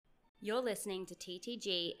You're listening to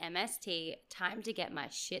TTG MST Time to Get My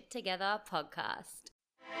Shit Together podcast.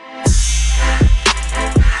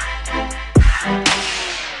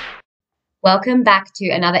 Welcome back to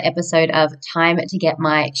another episode of Time to Get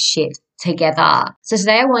My Shit Together. So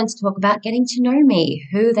today I wanted to talk about getting to know me.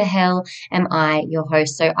 Who the hell am I, your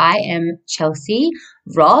host? So I am Chelsea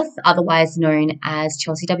Roth, otherwise known as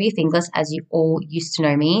Chelsea W. Finglas, as you all used to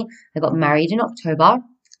know me. I got married in October.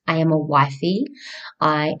 I am a wifey.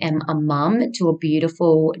 I am a mum to a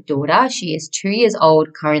beautiful daughter. She is 2 years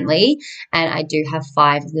old currently, and I do have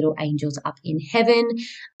 5 little angels up in heaven.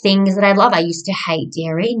 Things that I love. I used to hate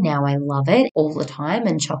dairy. Now I love it all the time,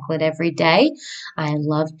 and chocolate every day. I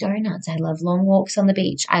love donuts. I love long walks on the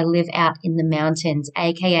beach. I live out in the mountains,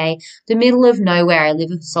 aka the middle of nowhere. I live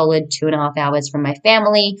a solid 2.5 hours from my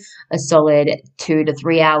family, a solid 2 to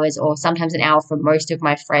 3 hours, or sometimes an hour from most of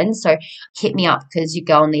my friends. So hit me up because you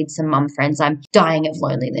girl needs some mum friends. I'm dying of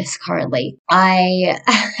loneliness currently. I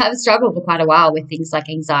have struggled for quite a while with things like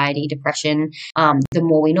anxiety, depression. The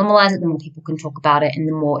more we normalize it, the more people can talk about it, and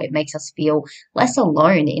the more it makes us feel less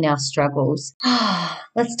alone in our struggles.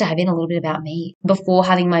 Let's dive in a little bit about me. Before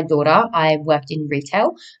having my daughter, I worked in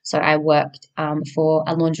retail. So I worked for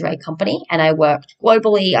a lingerie company, and I worked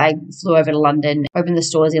globally. I flew over to London, opened the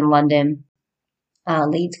stores in London,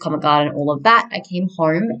 Leeds, Covent Garden, all of that. I came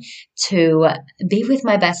home to be with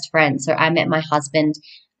my best friend. So I met my husband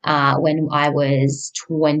when I was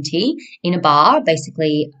 20 in a bar.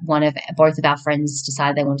 Basically, both of our friends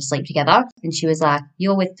decided they wanted to sleep together. And she was like,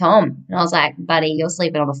 "You're with Tom." And I was like, "Buddy, you're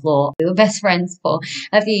sleeping on the floor." We were best friends for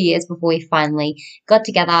a few years before we finally got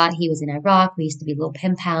together. He was in Iraq. We used to be little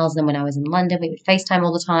pen pals. And when I was in London, we would FaceTime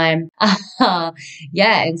all the time.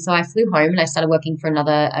 And so I flew home and I started working for an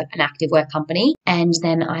active work company. And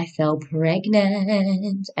then I fell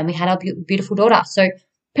pregnant and we had our beautiful daughter. So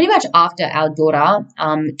pretty much after our daughter,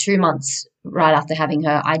 2 months right after having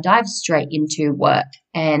her, I dived straight into work.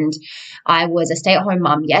 And I was a stay-at-home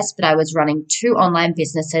mum, yes, but I was running 2 online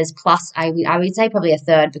businesses, plus I would say probably a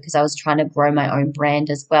third because I was trying to grow my own brand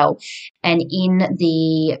as well. And in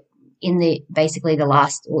the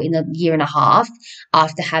year and a half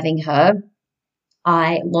after having her,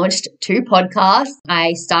 I launched 2 podcasts.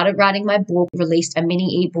 I started writing my book, released a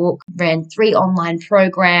mini ebook, ran 3 online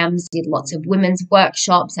programs, did lots of women's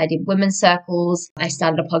workshops. I did women's circles. I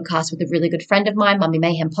started a podcast with a really good friend of mine, Mummy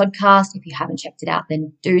Mayhem Podcast. If you haven't checked it out,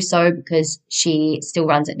 then do so because she still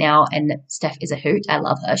runs it now and Steph is a hoot. I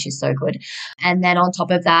love her. She's so good. And then on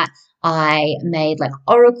top of that, I made like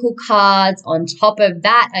oracle cards. On top of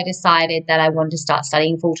that, I decided that I wanted to start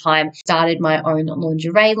studying full time, started my own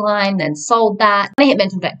lingerie line, then sold that. I hit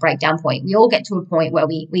mental breakdown point. We all get to a point where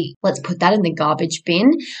we let's put that in the garbage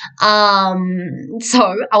bin. So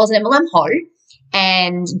I was an MLM hoe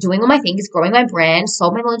and doing all my things, growing my brand,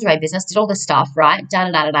 sold my lingerie business, did all this stuff, right?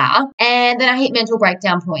 And then I hit mental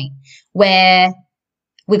breakdown point where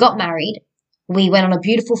we got married. We went on a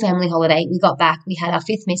beautiful family holiday. We got back. We had our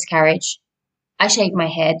 5th miscarriage. I shaved my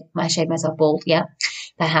head. I shaved myself bald. Yeah,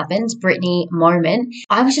 that happened. Britney moment.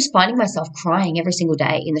 I was just finding myself crying every single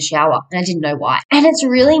day in the shower, and I didn't know why. And it's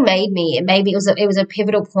really it was a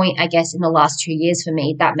pivotal point, I guess, in the last 2 years for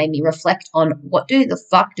me that made me reflect on what the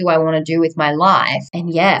fuck do I want to do with my life?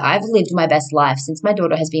 And yeah, I've lived my best life since my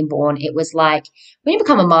daughter has been born. It was like when you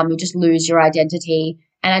become a mom, you just lose your identity.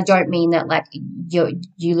 And I don't mean that like you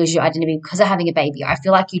lose your identity because of having a baby. I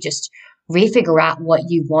feel like you just refigure out what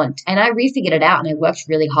you want. And I refigured it out and I worked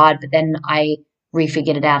really hard, but then I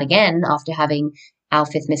refigured it out again after having our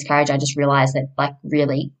 5th miscarriage. I just realized that like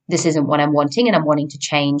really this isn't what I'm wanting and I'm wanting to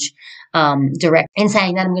change direct. In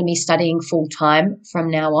saying that, I'm going to be studying full time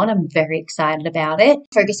from now on. I'm very excited about it.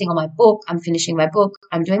 Focusing on my book. I'm finishing my book.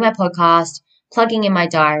 I'm doing my podcast. Plugging in my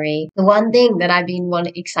diary. The one thing that I've been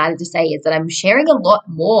excited to say is that I'm sharing a lot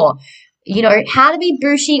more, how to be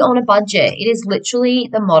bougie on a budget. It is literally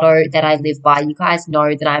the motto that I live by. You guys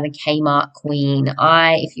know that I'm a Kmart queen.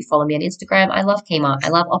 If you follow me on Instagram, I love Kmart. I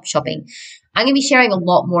love op shopping. I'm going to be sharing a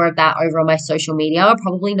lot more of that over on my social media,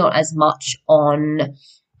 probably not as much on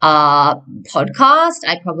podcast.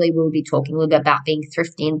 I probably will be talking a little bit about being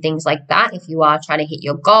thrifty and things like that if you are trying to hit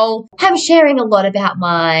your goal. I'm sharing a lot about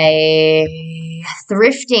my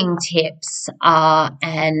thrifting tips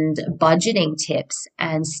and budgeting tips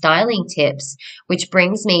and styling tips, which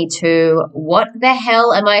brings me to what the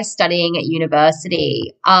hell am I studying at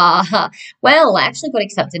university? Well, I actually got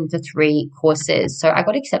accepted into 3 courses. So I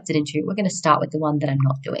got accepted into, we're going to start with the one that I'm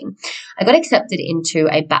not doing. I got accepted into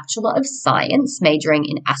a Bachelor of Science majoring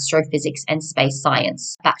in astrophysics and space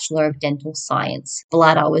science, Bachelor of Dental Science.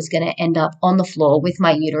 Bladder was going to end up on the floor with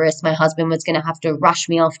my uterus. My husband was going to have to rush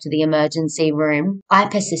me off to the emergency room. room. I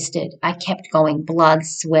persisted. I kept going. Blood,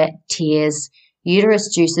 sweat, tears,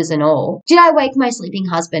 uterus juices and all. Did I wake my sleeping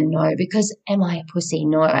husband? No, because am I a pussy?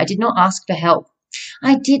 No, I did not ask for help.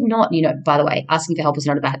 I did not, by the way, asking for help is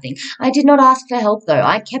not a bad thing. I did not ask for help though.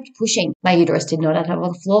 I kept pushing. My uterus did not end up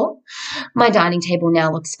on the floor. My dining table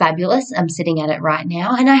now looks fabulous. I'm sitting at it right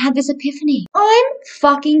now and I had this epiphany. I'm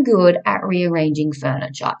fucking good at rearranging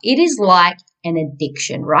furniture. It is like an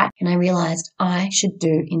addiction, right? And I realized I should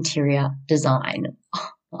do interior design.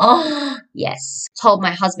 Oh, yes. Told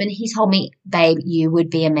my husband, he told me, babe, you would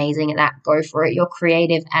be amazing at that. Go for it. You're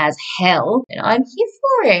creative as hell. And I'm here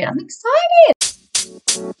for it. I'm excited.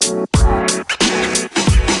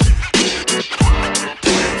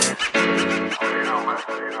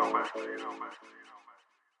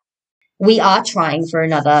 We are trying for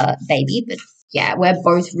another baby, but yeah, we're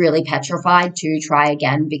both really petrified to try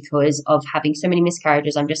again because of having so many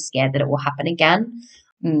miscarriages. I'm just scared that it will happen again.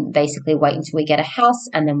 Basically wait until we get a house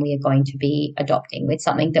and then we are going to be adopting. It's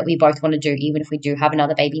something that we both want to do. Even if we do have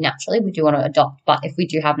another baby naturally, we do want to adopt. But if we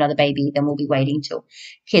do have another baby, then we'll be waiting till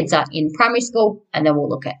kids are in primary school and then we'll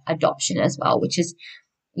look at adoption as well, which is,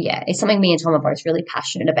 it's something me and Tom are both really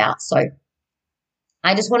passionate about. So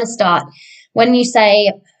I just want to start. When you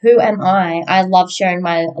say, who am I love sharing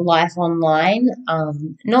my life online.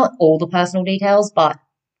 Not all the personal details, but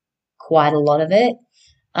quite a lot of it.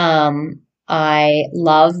 I'm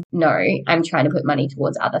trying to put money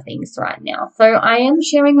towards other things right now. So I am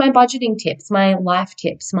sharing my budgeting tips, my life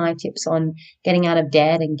tips, my tips on getting out of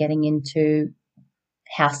debt and getting into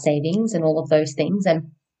house savings and all of those things.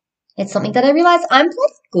 And it's something that I realize I'm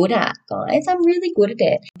pretty good at, guys. I'm really good at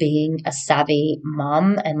it. Being a savvy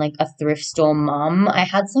mum and like a thrift store mum. I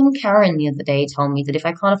had some Karen the other day tell me that if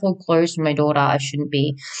I can't afford clothes for my daughter, I shouldn't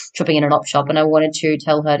be shopping in an op shop. And I wanted to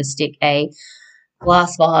tell her to stick a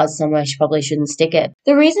glass vase somewhere she probably shouldn't stick it.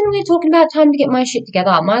 The reason we're talking about time to get my shit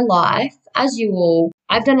together, my life, as you all,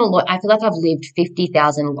 I've done a lot. I feel like I've lived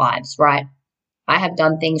 50,000 lives, right? I have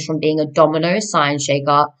done things from being a Domino's sign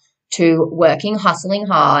shaker to working, hustling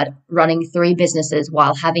hard, running 3 businesses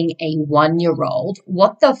while having a 1-year-old.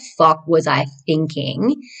 What the fuck was I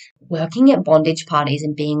thinking? Working at bondage parties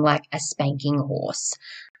and being like a spanking horse.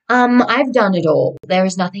 I've done it all. There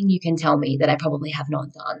is nothing you can tell me that I probably have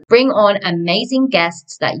not done. Bring on amazing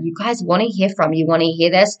guests that you guys want to hear from. You want to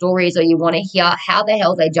hear their stories, or you want to hear how the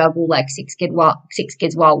hell they juggle like 6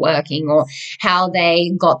 kids while working, or how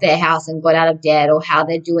they got their house and got out of debt, or how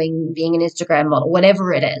they're doing being an Instagram model,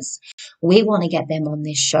 whatever it is. We want to get them on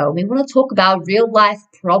this show. We want to talk about real life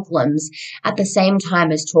problems at the same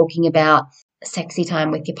time as talking about sexy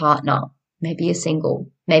time with your partner. Maybe you're single.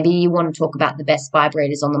 Maybe you want to talk about the best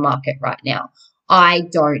vibrators on the market right now. I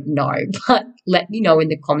don't know, but let me know in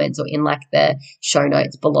the comments or in like the show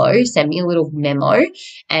notes below. Send me a little memo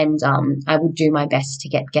and I will do my best to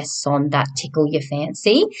get guests on that tickle your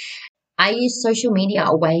fancy. I use social media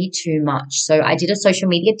way too much. So I did a social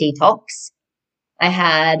media detox. I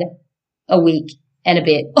had a week and a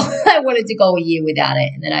bit. I wanted to go a year without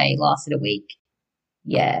it, and then I lasted a week.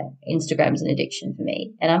 Yeah, Instagram's an addiction for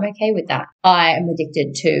me, and I'm okay with that. I am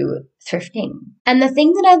addicted to thrifting. And the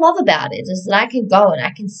thing that I love about it is that I can go and I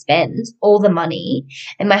can spend all the money,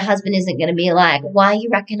 and my husband isn't going to be like, why are you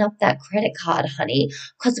racking up that credit card, honey?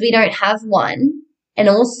 Because we don't have one. And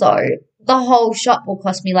also, the whole shop will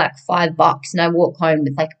cost me like $5, and I walk home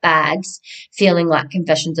with like bags feeling like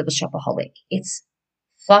Confessions of a Shopaholic. It's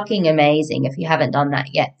fucking amazing. If you haven't done that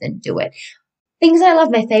yet, then do it. Things I love,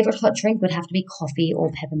 my favorite hot drink would have to be coffee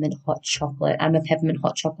or peppermint hot chocolate. I'm a peppermint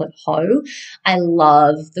hot chocolate hoe. I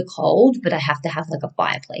love the cold, but I have to have like a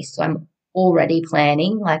fireplace. So I'm already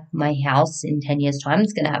planning like my house in 10 years time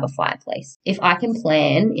is going to have a fireplace. If I can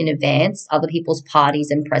plan in advance other people's parties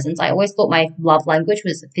and presents, I always thought my love language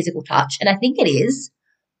was physical touch. And I think it is.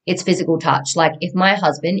 It's physical touch. Like if my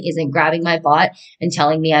husband isn't grabbing my butt and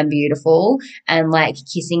telling me I'm beautiful and like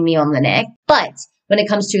kissing me on the neck. But when it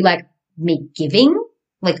comes to like me giving,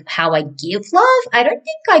 like how I give love, I don't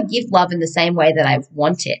think I give love in the same way that I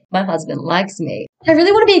want it. My husband likes me. I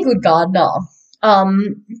really want to be a good gardener.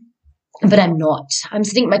 But I'm not. I'm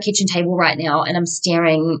sitting at my kitchen table right now and I'm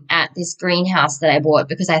staring at this greenhouse that I bought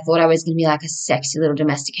because I thought I was going to be like a sexy little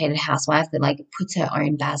domesticated housewife that like puts her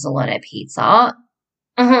own basil on her pizza.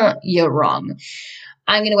 You're wrong.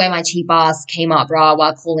 I'm going to wear my cheap ass Kmart bra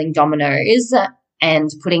while calling Domino's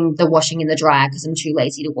and putting the washing in the dryer because I'm too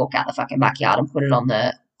lazy to walk out the fucking backyard and put it on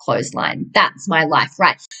the clothesline. That's my life,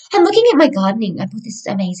 right? I'm looking at my gardening. I bought this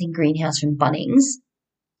amazing greenhouse from Bunnings.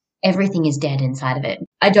 Everything is dead inside of it.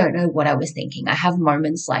 I don't know what I was thinking. I have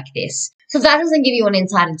moments like this. So if that doesn't give you an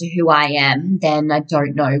insight into who I am, then I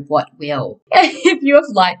don't know what will. If if you have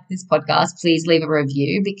liked this podcast, please leave a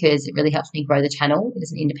review because it really helps me grow the channel. It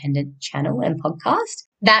is an independent channel and podcast.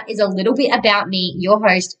 That is a little bit about me, your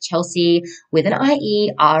host, Chelsea, with an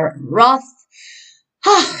IE, R. Roth.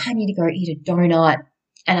 I need to go eat a donut,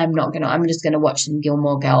 and I'm just going to watch some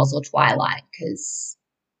Gilmore Girls or Twilight because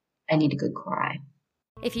I need a good cry.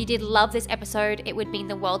 If you did love this episode, it would mean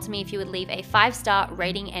the world to me if you would leave a 5-star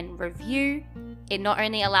rating and review. It not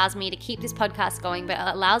only allows me to keep this podcast going, but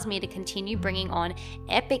it allows me to continue bringing on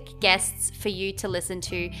epic guests for you to listen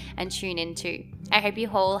to and tune into. I hope you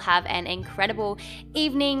all have an incredible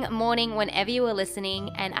evening, morning, whenever you are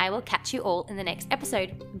listening, and I will catch you all in the next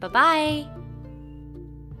episode. Bye-bye.